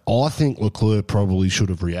shame. I think Leclerc probably should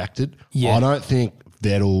have reacted. Yeah. I don't think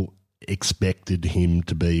Vettel expected him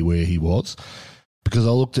to be where he was because I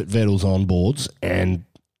looked at Vettel's onboards and,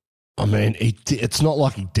 I mean, it's not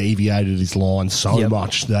like he deviated his line so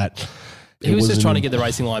much that... He was just trying to get the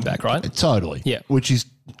racing line back, right? Totally. Yeah. Which he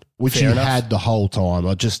had the whole time.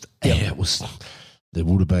 It was... There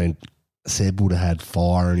would have been... Seb would have had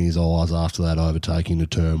fire in his eyes after that overtaking to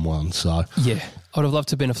turn 1. So yeah, I would have loved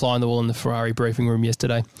to have been a fly on the wall in the Ferrari briefing room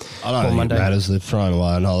yesterday. I don't think it matters. They've thrown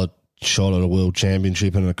away another shot at a world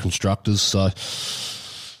championship and a constructors. So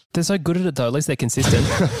they're so good at it, though. At least they're consistent.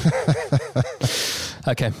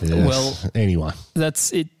 Okay. Yes. Well, anyway,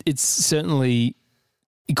 that's it. It's certainly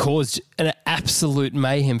caused an absolute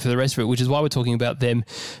mayhem for the rest of it, which is why we're talking about them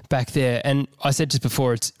back there. And I said just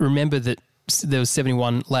before, remember that there was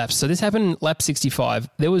 71 laps. So this happened lap 65.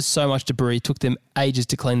 There was so much debris. It took them ages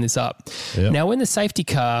to clean this up. Yep. Now, when the safety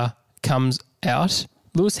car comes out,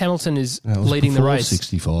 Lewis Hamilton is leading the race.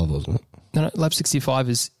 65, wasn't it? No, lap 65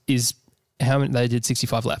 is how many? They did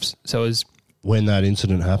 65 laps. So it was... When that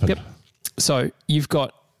incident happened. Yep. So you've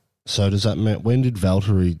got... So does that mean... When did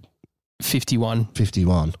Valtteri... 51.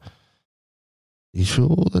 51. You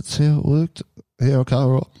sure that's how it worked? Yeah, okay,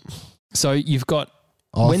 all right. So you've got...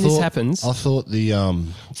 This happens... I thought the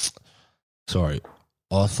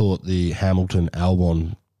Hamilton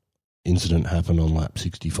Albon incident happened on lap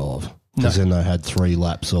 65. Because then they had 3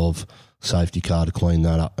 laps of safety car to clean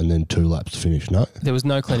that up and then 2 laps to finish. No? There was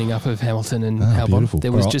no cleaning up of Hamilton and Albon. Beautiful.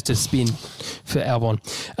 There was just a spin for Albon.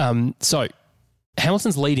 So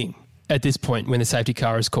Hamilton's leading at this point when the safety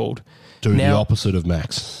car is called. Doing the opposite of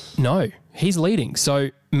Max. No, he's leading. So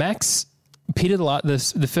Max... pitted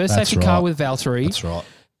the first safety car with Valtteri. That's right.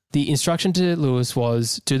 The instruction to Lewis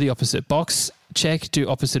was do the opposite. Box, check, do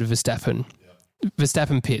opposite of Verstappen. Yep.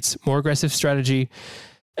 Verstappen pits. More aggressive strategy,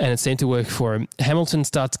 and it seemed to work for him. Hamilton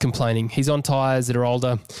starts complaining. He's on tyres that are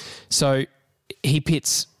older. So he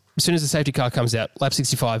pits. As soon as the safety car comes out, lap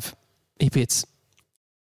 65, he pits.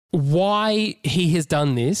 Why he has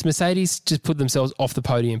done this, Mercedes just put themselves off the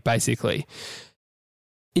podium, basically.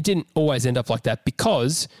 It didn't always end up like that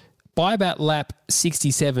because... by about lap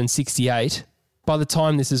 67, 68, by the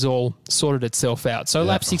time this is all sorted itself out. So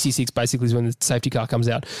lap 66 basically is when the safety car comes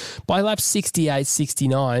out. By lap 68,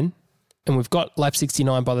 69, and we've got lap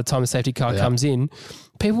 69 by the time the safety car comes in,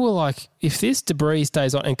 people were like, if this debris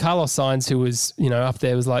stays on, and Carlos Sainz, who was, up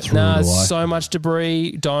there, was like, so much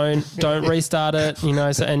debris, don't restart it,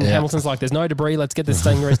 so, and Hamilton's like, there's no debris, let's get this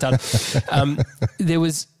thing restarted.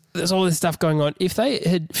 There's all this stuff going on. If they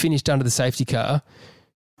had finished under the safety car,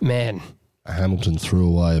 man, Hamilton threw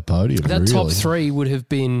away a podium. That top 3 would have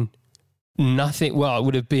been nothing. Well, it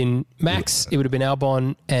would have been Max, it would have been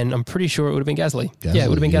Albon, and I'm pretty sure it would have been Gasly. Yeah, it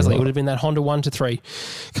would have been Gasly. Right. It would have been that Honda 1 to 3.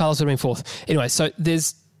 Carlos would have been fourth. Anyway, so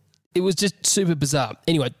it was just super bizarre.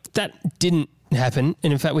 Anyway, that didn't happen,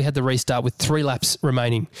 and in fact, we had the restart with 3 laps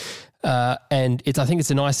remaining. And I think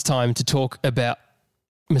it's a nice time to talk about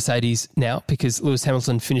Mercedes now because Lewis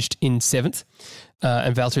Hamilton finished in 7th,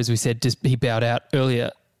 and Valtteri, as we said, he bowed out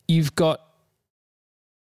earlier. You've got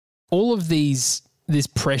all of this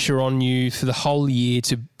pressure on you for the whole year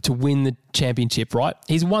to win the championship, right?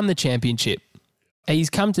 He's won the championship. He's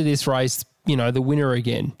come to this race, the winner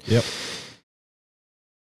again. Yep.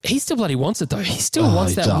 He still bloody wants it though. He still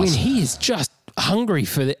wants that win. He is just hungry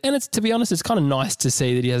for it. And to be honest, it's kind of nice to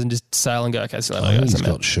see that he doesn't just sail and go, okay, so he's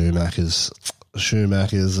got Schumacher's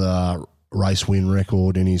race win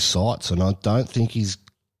record in his sights, and I don't think he's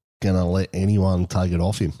going to let anyone take it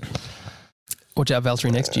off him. Watch out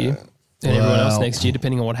Valtteri next year and everyone else next year,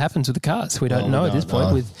 depending on what happens with the cars. We don't know at this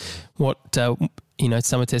point with what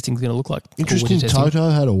summer testing is going to look like. Interesting, Toto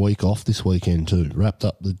had a week off this weekend too, wrapped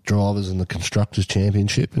up the drivers and the constructors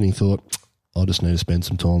championship, and he thought, I just need to spend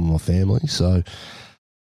some time with my family. So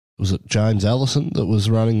was it James Allison that was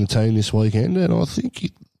running the team this weekend? And I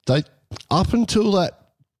think they, up until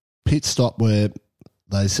that pit stop where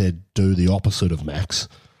they said do the opposite of Max,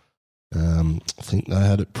 I think they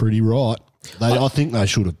had it pretty right. I think they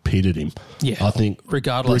should have pitted him. Yeah, I think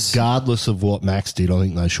regardless of what Max did, I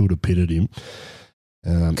think they should have pitted him. He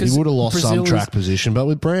would have lost some track position, but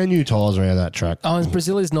with brand new tyres around that track.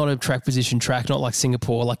 Brazil is not a track position track, not like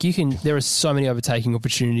Singapore. Like there are so many overtaking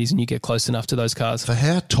opportunities, and you get close enough to those cars. For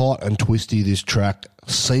how tight and twisty this track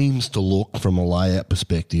seems to look from a layout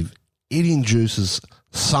perspective, it induces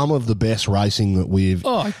some of the best racing that we've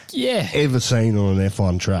ever seen on an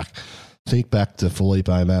F1 track. Think back to Felipe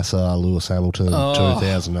Massa, Lewis Hamilton,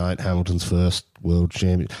 2008, Hamilton's first world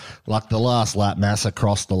champion. Like the last lap, Massa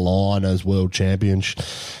crossed the line as world champion,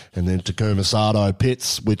 and then Takuma Sato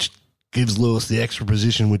pits, which gives Lewis the extra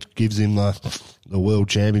position, which gives him the world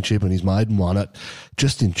championship, and his maiden won it.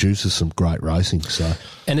 Just induces some great racing. So,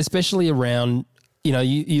 and especially around,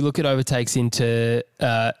 you look at overtakes into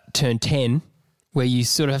turn 10, where you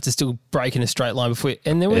sort of have to still brake in a straight line before.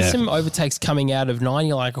 And there were some overtakes coming out of 9.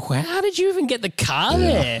 You're like, well, how did you even get the car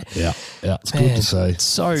there? Yeah. It's good to see.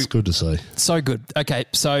 It's good to see. So good. Okay,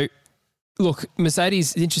 so look,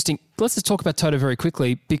 Mercedes is interesting. Let's just talk about Toto very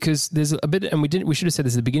quickly because there's a bit, and we should have said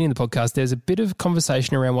this at the beginning of the podcast, there's a bit of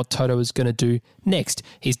conversation around what Toto is going to do next.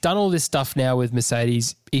 He's done all this stuff now with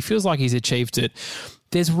Mercedes. He feels like he's achieved it.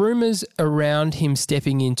 There's rumours around him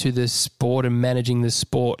stepping into the sport and managing the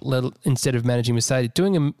sport instead of managing Mercedes,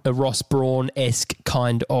 doing a Ross Brawn-esque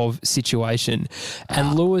kind of situation.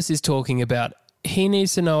 And Lewis is talking about he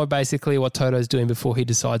needs to know basically what Toto's doing before he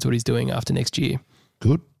decides what he's doing after next year.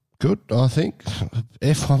 Good. I think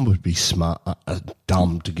F1 would be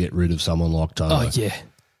dumb to get rid of someone like Toto. Oh, yeah.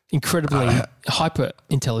 Incredibly hyper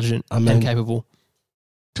intelligent and capable.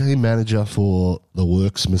 Team manager for the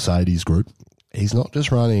Works Mercedes group. He's not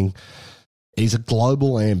just running, he's a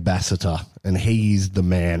global ambassador and he's the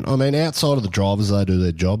man. I mean, outside of the drivers, they do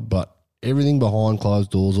their job, but everything behind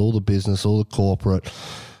closed doors, all the business, all the corporate,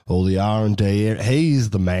 all the R&D,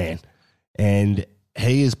 he's the man. And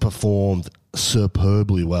he has performed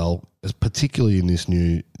superbly well, particularly in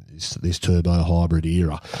this turbo hybrid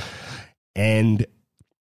era. And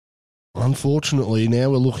unfortunately,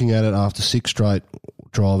 now we're looking at it after 6 straight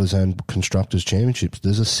drivers and constructors championships.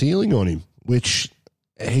 There's a ceiling on him, which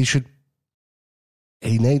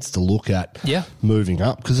he needs to look at moving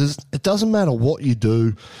up, because it doesn't matter what you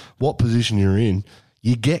do, what position you're in,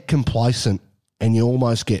 you get complacent and you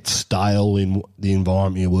almost get stale in the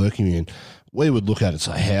environment you're working in. We would look at it and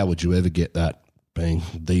say, how would you ever get that being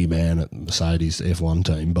the man at the Mercedes F1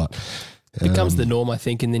 team? But it becomes the norm, I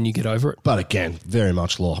think, and then you get over it. But again, very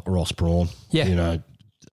much like Ross Brawn. Yeah.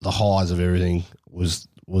 The highs of everything was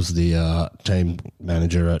the team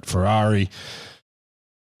manager at Ferrari,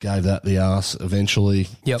 gave that the arse eventually,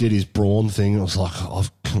 did his Brawn thing. It was like,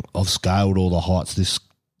 I've scaled all the heights this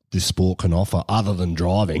sport can offer other than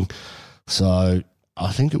driving. So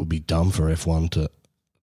I think it would be dumb for F1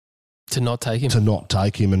 to not take him. To not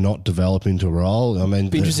take him and not develop into a role. I mean,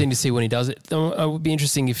 it'd be interesting to see when he does it. It would be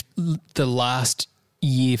interesting if the last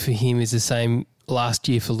year for him is the same last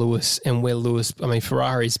year for Lewis, and where Lewis,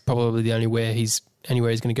 Ferrari's probably the only anywhere he's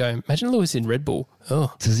going to go. Imagine Lewis in Red Bull.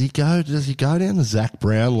 Oh, does he go down the Zach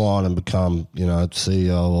Brown line and become,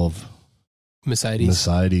 CEO of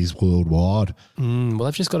Mercedes worldwide? Well,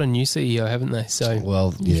 they've just got a new CEO, haven't they? So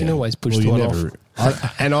you can always push one off.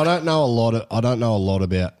 I don't know a lot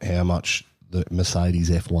about how much the Mercedes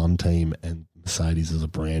F1 team and Mercedes as a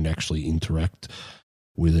brand actually interact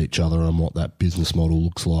with each other and what that business model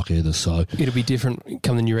looks like either. So it'll be different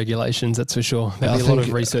come the new regulations, that's for sure. There'll be a lot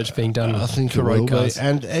of research being done. I think it will be.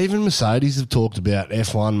 And even Mercedes have talked about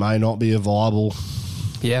F1 may not be a viable.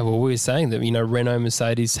 Yeah, well, we were saying that, Renault,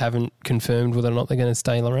 Mercedes haven't confirmed whether or not they're going to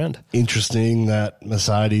stay around. Interesting that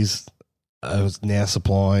Mercedes is now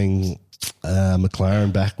supplying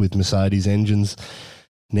McLaren back with Mercedes engines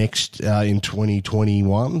next in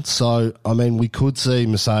 2021. So, we could see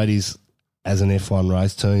Mercedes as an F1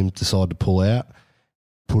 race team decide to pull out,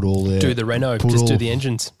 do the Renault, just do the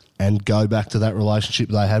engines. And go back to that relationship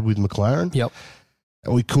they had with McLaren. Yep.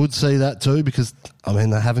 And we could see that too because, they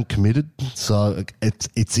haven't committed. So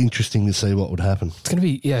it's interesting to see what would happen. It's going to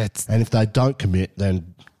be, and if they don't commit,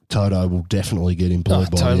 then Toto will definitely get employed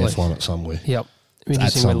by the F1 at somewhere. Yep.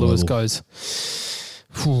 Interesting where Lewis goes.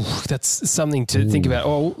 Whew, that's something to think about.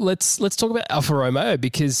 Oh, let's talk about Alfa Romeo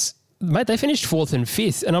because, mate, they finished 4th and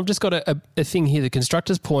 5th. And I've just got a thing here, the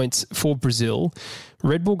constructors' points for Brazil.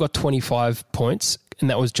 Red Bull got 25 points, and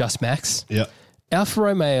that was just Max. Yep. Alfa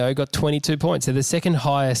Romeo got 22 points. They're the second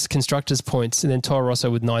highest constructors' points, and then Toro Rosso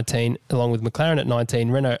with 19, along with McLaren at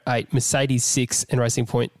 19, Renault 8, Mercedes 6, and Racing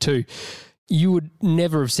Point 2. You would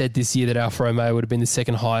never have said this year that Alfa Romeo would have been the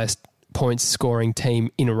second highest points scoring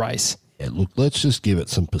team in a race. Yeah, look, let's just give it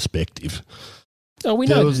some perspective. Oh, we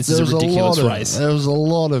know this is a ridiculous race. There was a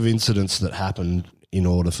lot of incidents that happened in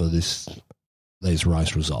order for these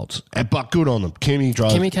race results. But good on them. Kimi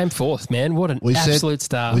came 4th, man. What an absolute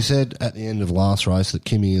star. We said at the end of last race that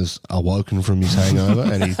Kimi has awoken from his hangover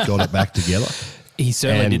and he's got it back together. He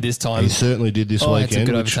certainly did this time. He certainly did this weekend. Some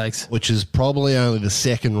good overtakes. Which is probably only the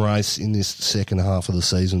second race in this second half of the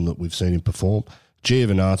season that we've seen him perform.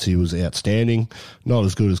 Giovinazzi was outstanding. Not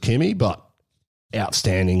as good as Kimi, but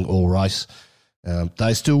outstanding all race.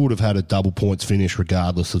 They still would have had a double points finish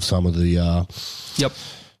regardless of some of the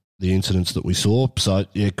the incidents that we saw. So,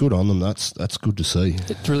 yeah, good on them. That's good to see.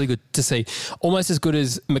 It's really good to see. Almost as good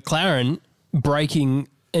as McLaren breaking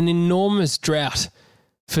an enormous drought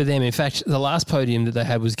for them. In fact, the last podium that they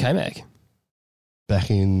had was K-Mag.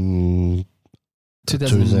 Back in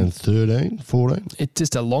 2013, 14? It's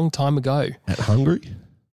just a long time ago. At Hungary?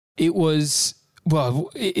 It was,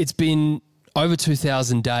 it's been over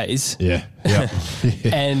 2,000 days. Yeah.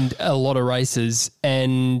 And a lot of races.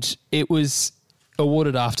 And it was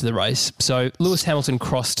awarded after the race. So Lewis Hamilton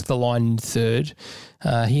crossed the line in 3rd.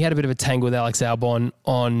 He had a bit of a tangle with Alex Albon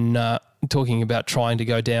on talking about trying to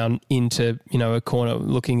go down into, a corner,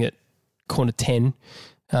 looking at corner 10.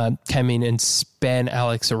 Came in and span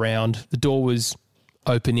Alex around. The door was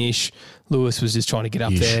open-ish. Lewis was just trying to get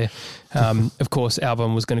up there. Of course,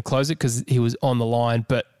 Albon was going to close it because he was on the line,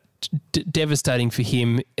 but devastating for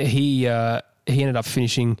him. He ended up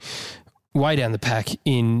finishing way down the pack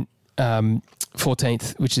in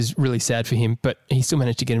 14th, which is really sad for him, but he still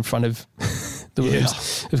managed to get in front of the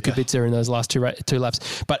Williams of Kubica in those last two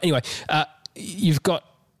laps. But anyway, you've got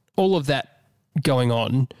all of that going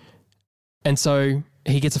on, and so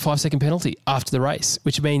he gets a 5-second penalty after the race,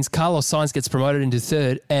 which means Carlos Sainz gets promoted into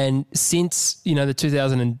 3rd, and since, the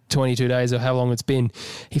 2022 days or how long it's been,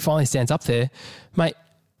 he finally stands up there. Mate,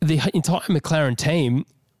 the entire McLaren team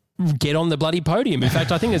get on the bloody podium. In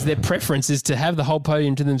fact, I think it's their preference is to have the whole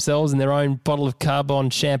podium to themselves and their own bottle of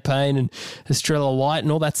Carbon champagne and Estrella Light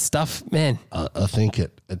and all that stuff. Man. I think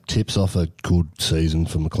it tips off a good season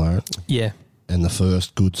for McLaren. Yeah. And the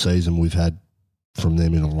first good season we've had from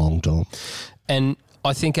them in a long time. And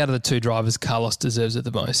I think out of the two drivers, Carlos deserves it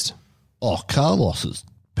the most. Oh, Carlos has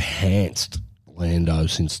pantsed Lando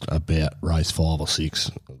since about race 5 or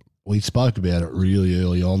 6. We spoke about it really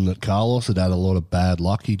early on that Carlos had had a lot of bad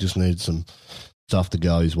luck. He just needed some stuff to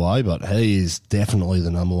go his way, but he is definitely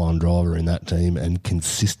the number one driver in that team and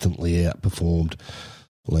consistently outperformed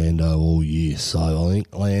Lando all year. So I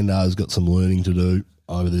think Lando's got some learning to do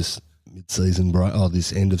over this mid-season break,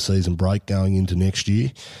 this end-of-season break going into next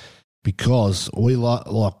year, because we like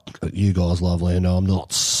you guys love Lando. I'm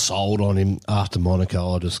not sold on him after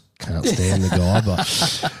Monaco. I just can't stand the guy, but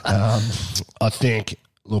I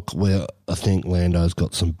think Lando's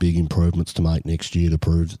got some big improvements to make next year to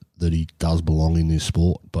prove that he does belong in this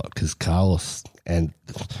sport. But because Carlos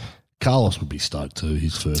would be stoked too,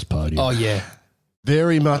 his first podium. Oh, yeah.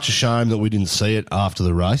 Very much a shame that we didn't see it after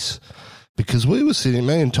the race, because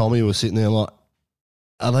me and Tommy were sitting there like,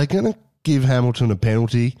 are they going to give Hamilton a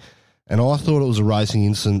penalty? And I thought it was a racing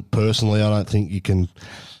incident. Personally, I don't think you can.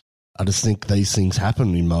 I just think these things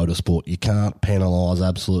happen in motorsport. You can't penalise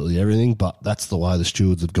absolutely everything, but that's the way the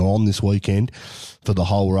stewards have gone this weekend for the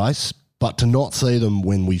whole race. But to not see them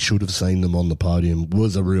when we should have seen them on the podium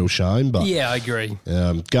was a real shame. But yeah, I agree.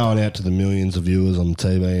 Going out to the millions of viewers on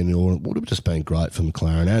TV and all, it would have just been great for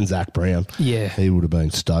McLaren and Zach Brown. Yeah. He would have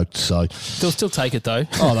been stoked. So they'll still take it, though.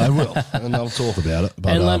 Oh, they will. And they'll talk about it.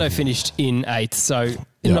 But, and Lando finished in 8th, so...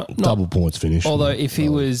 not double points finish. Although if he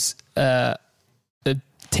was a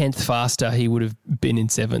 10th faster, he would have been in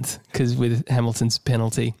 7th because with Hamilton's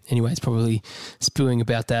penalty. Anyway, it's probably spewing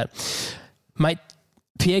about that. Mate,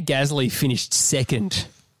 Pierre Gasly finished 2nd.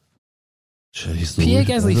 Jeez, Pierre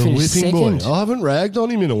Gasly finished 2nd. I haven't ragged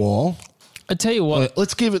on him in a while. I tell you what.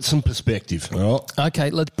 Let's give it some perspective. All right?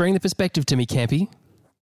 Okay, let's bring the perspective to me, Campy.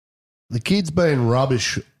 The kid's been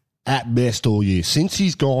rubbish at best all year. Since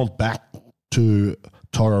he's gone back to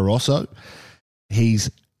Toro Rosso,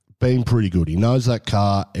 he's been pretty good. He knows that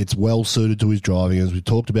car. It's well suited to his driving. As we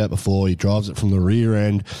talked about before, he drives it from the rear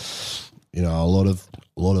end. You know, a lot of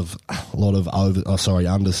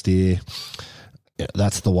understeer. Yeah,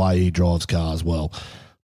 that's the way he drives cars well.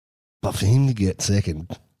 But for him to get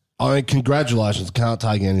 2nd, I mean, congratulations. Can't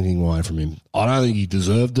take anything away from him. I don't think he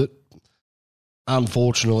deserved it.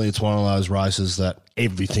 Unfortunately, it's one of those races that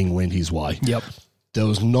everything went his way. Yep. There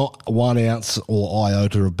was not 1 ounce or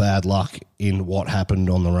iota of bad luck in what happened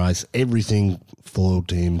on the race. Everything foiled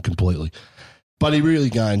to him completely. But he really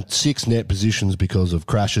gained 6 net positions because of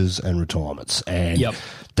crashes and retirements. And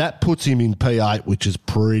that puts him in P8, which is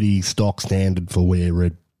pretty stock standard for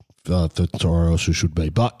where for Toro Rosso should be.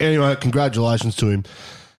 But anyway, congratulations to him.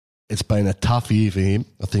 It's been a tough year for him.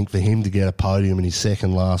 I think for him to get a podium in his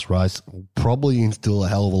second last race will probably instill a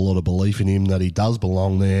hell of a lot of belief in him that he does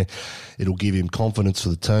belong there. It'll give him confidence for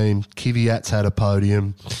the team. Kvyat's had a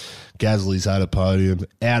podium. Gasly's had a podium.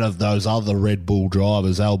 Out of those other Red Bull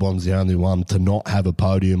drivers, Albon's the only one to not have a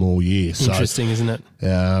podium all year. Interesting, isn't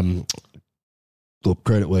it? Look,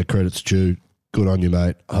 credit where credit's due. Good on you,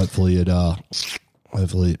 mate. Hopefully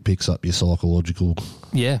it picks up your psychological.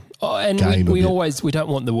 Yeah, and we don't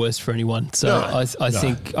want the worst for anyone. So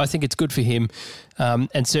I think it's good for him,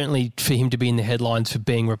 and certainly for him to be in the headlines for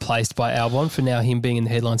being replaced by Albon. For now, him being in the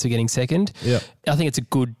headlines for getting 2nd. Yeah, I think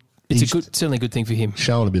certainly a good thing for him.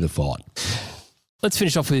 Showing a bit of fight. Let's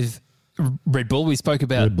finish off with Red Bull. We spoke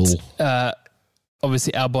about Red Bull.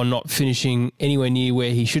 Obviously Albon not finishing anywhere near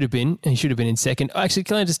where he should have been. He should have been in 2nd. Actually,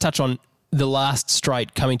 can I just touch on the last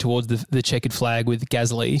straight coming towards the checkered flag with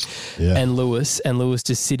Gasly and Lewis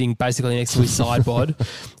just sitting basically next to his sidebod.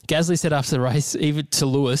 Gasly said after the race, even to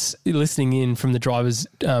Lewis, listening in from the driver's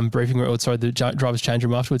briefing room, the driver's change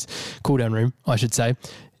room afterwards, cool down room, I should say,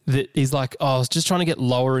 that he's like, I was just trying to get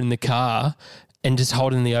lower in the car and just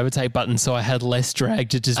holding the overtake button so I had less drag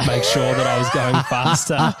to just make sure that I was going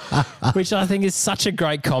faster, which I think is such a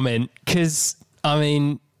great comment because, I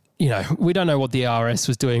mean, you know, we don't know what the RS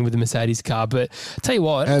was doing with the Mercedes car, but I'll tell you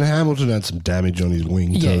what. And Hamilton had some damage on his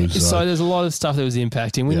wing too. So there's a lot of stuff that was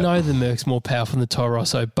impacting. We know the Merc's more powerful than the Toro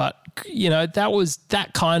Rosso, but, you know,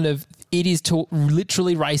 it is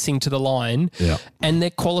literally racing to the line, and their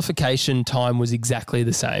qualification time was exactly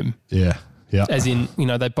the same. Yeah. As in, you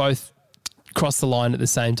know, they both crossed the line at the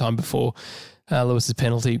same time before Lewis's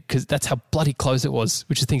penalty because that's how bloody close it was,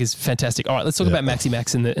 which I think is fantastic. All right, let's talk about Maxi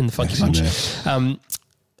Max in the Funky Punch.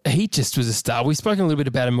 He just was a star. We've spoken a little bit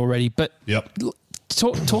about him already, but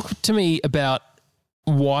talk to me about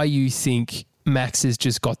why you think Max has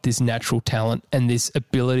just got this natural talent and this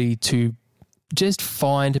ability to just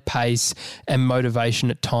find pace and motivation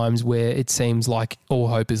at times where it seems like all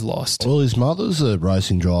hope is lost. Well, his mother's a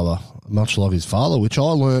racing driver, much like his father, which I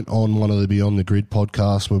learnt on one of the Beyond the Grid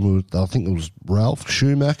podcasts when I think it was Ralph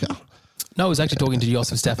Schumacher. No, I was actually talking to Jos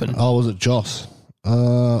Verstappen. Oh, was it Joss?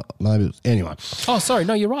 Maybe it was, anyway. Oh, sorry.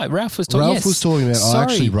 No, you're right. Ralph was talking about I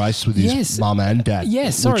actually raced with his mum and dad.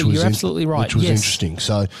 Yes, sorry, you're absolutely right. Which was interesting.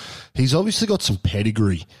 So he's obviously got some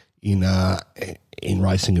pedigree in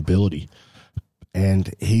racing ability.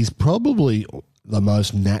 And he's probably the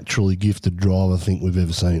most naturally gifted driver I think we've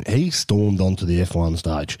ever seen. He stormed onto the F1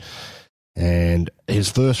 stage. And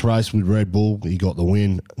his first race with Red Bull, he got the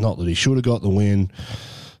win. Not that he should have got the win.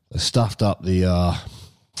 They stuffed up the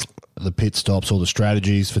pit stops or the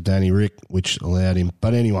strategies for Danny Rick, which allowed him.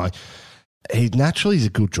 But anyway, he's a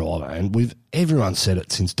good driver. And everyone said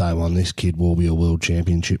it since day one, this kid will be a world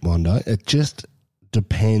championship one day. It just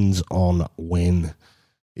depends on when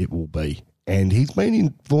it will be. And he's been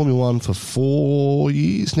in Formula One for 4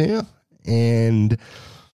 years now, and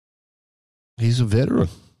he's a veteran.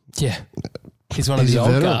 Yeah. He's one of the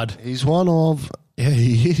old guard. He's one of... Yeah,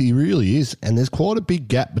 he really is. And there's quite a big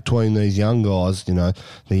gap between these young guys, you know,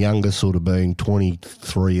 the younger sort of being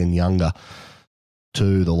 23 and younger.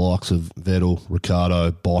 to the likes of Vettel,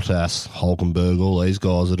 Ricciardo, Bottas, Hulkenberg, all these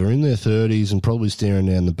guys that are in their 30s and probably staring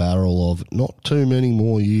down the barrel of not too many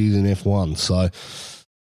more years in F1. So,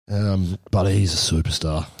 but he's a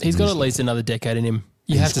superstar. He's got at least another decade in him.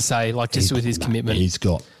 You have to say, like, just with his commitment. He's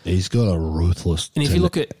got a ruthless... And if you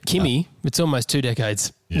look at Kimi, it's almost 2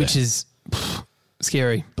 decades, which is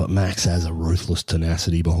scary. But Max has a ruthless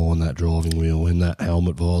tenacity behind that driving wheel. When that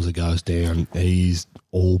helmet visor goes down, he's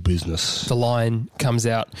all business. The line comes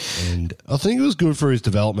out. And I think it was good for his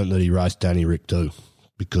development that he raced Danny Rick too,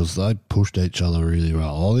 because they pushed each other really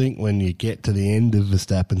well. I think when you get to the end of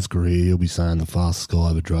Verstappen's career, he'll be saying the fastest guy I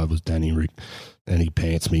ever drove was Danny Rick, and he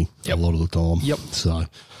pants me a lot of the time. Yep. So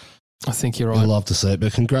I think you're right. I'd love to see it,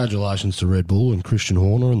 but congratulations to Red Bull and Christian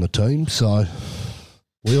Horner and the team. So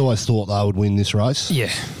we always thought they would win this race.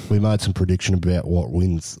 Yeah. We made some prediction about what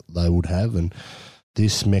wins they would have, and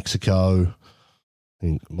this Mexico... I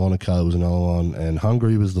think Monaco was another one, and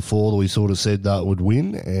Hungary was the 4 that we sort of said that would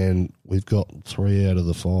win, and we've got 3 out of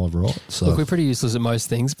the 5 right. So look, we're pretty useless at most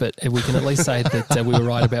things, but we can at least say that we were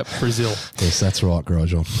right about Brazil. Yes, that's right,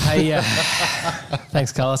 Grosjean. Hey,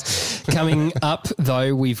 thanks, Carlos. Coming up,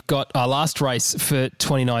 though, we've got our last race for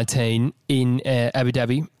 2019 in Abu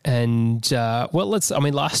Dhabi, and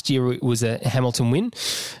last year it was a Hamilton win,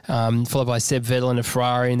 followed by Seb Vettel in a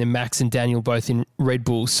Ferrari, and then Max and Daniel both in Red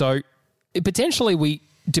Bull. So potentially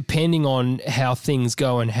depending on how things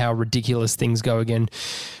go and how ridiculous things go again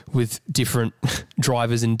with different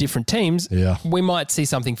drivers and different teams, we might see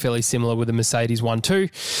something fairly similar with the Mercedes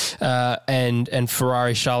 1-2 and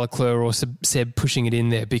Ferrari, Charles Leclerc or Seb pushing it in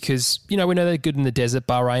there, because, we know they're good in the desert.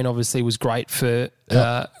 Bahrain obviously was great for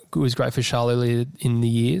Charles earlier in the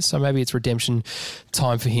year, so maybe it's redemption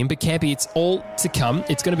time for him. But Campy, it's all to come.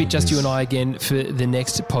 It's going to be just you and I again for the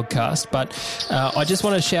next podcast. But I just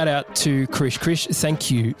want to shout out to Krish. Krish,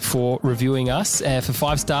 thank you for reviewing us for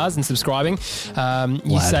 5 stars and subscribing.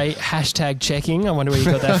 You say #checking. I wonder where you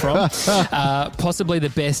got that from. Possibly the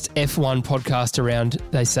best F1 podcast around.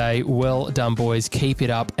 They say, well done, boys. Keep it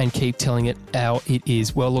up and keep telling it how it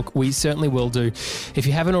is. Well, look, we certainly will do. If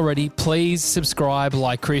you haven't already, please subscribe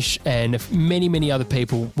like Krish and many, many other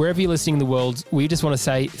people. Wherever you're listening in the world, we just want to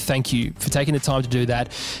say thank you for taking the time to do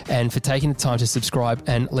that and for taking the time to subscribe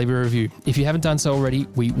and leave a review. If you haven't done so already,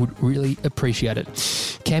 we would really appreciate it.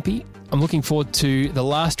 Campy, I'm looking forward to the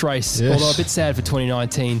last race, although a bit sad for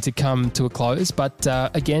 2019 to come to a close. But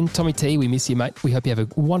again, Tommy T, we miss you, mate. We hope you have a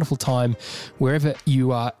wonderful time wherever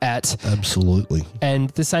you are at. Absolutely. And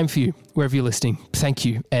the same for you, wherever you're listening. Thank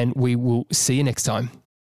you, and we will see you next time.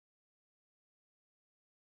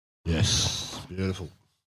 Yes. Beautiful.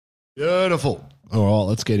 Beautiful. All right,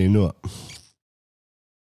 let's get into it.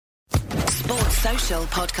 Sports Social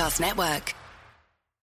Podcast Network.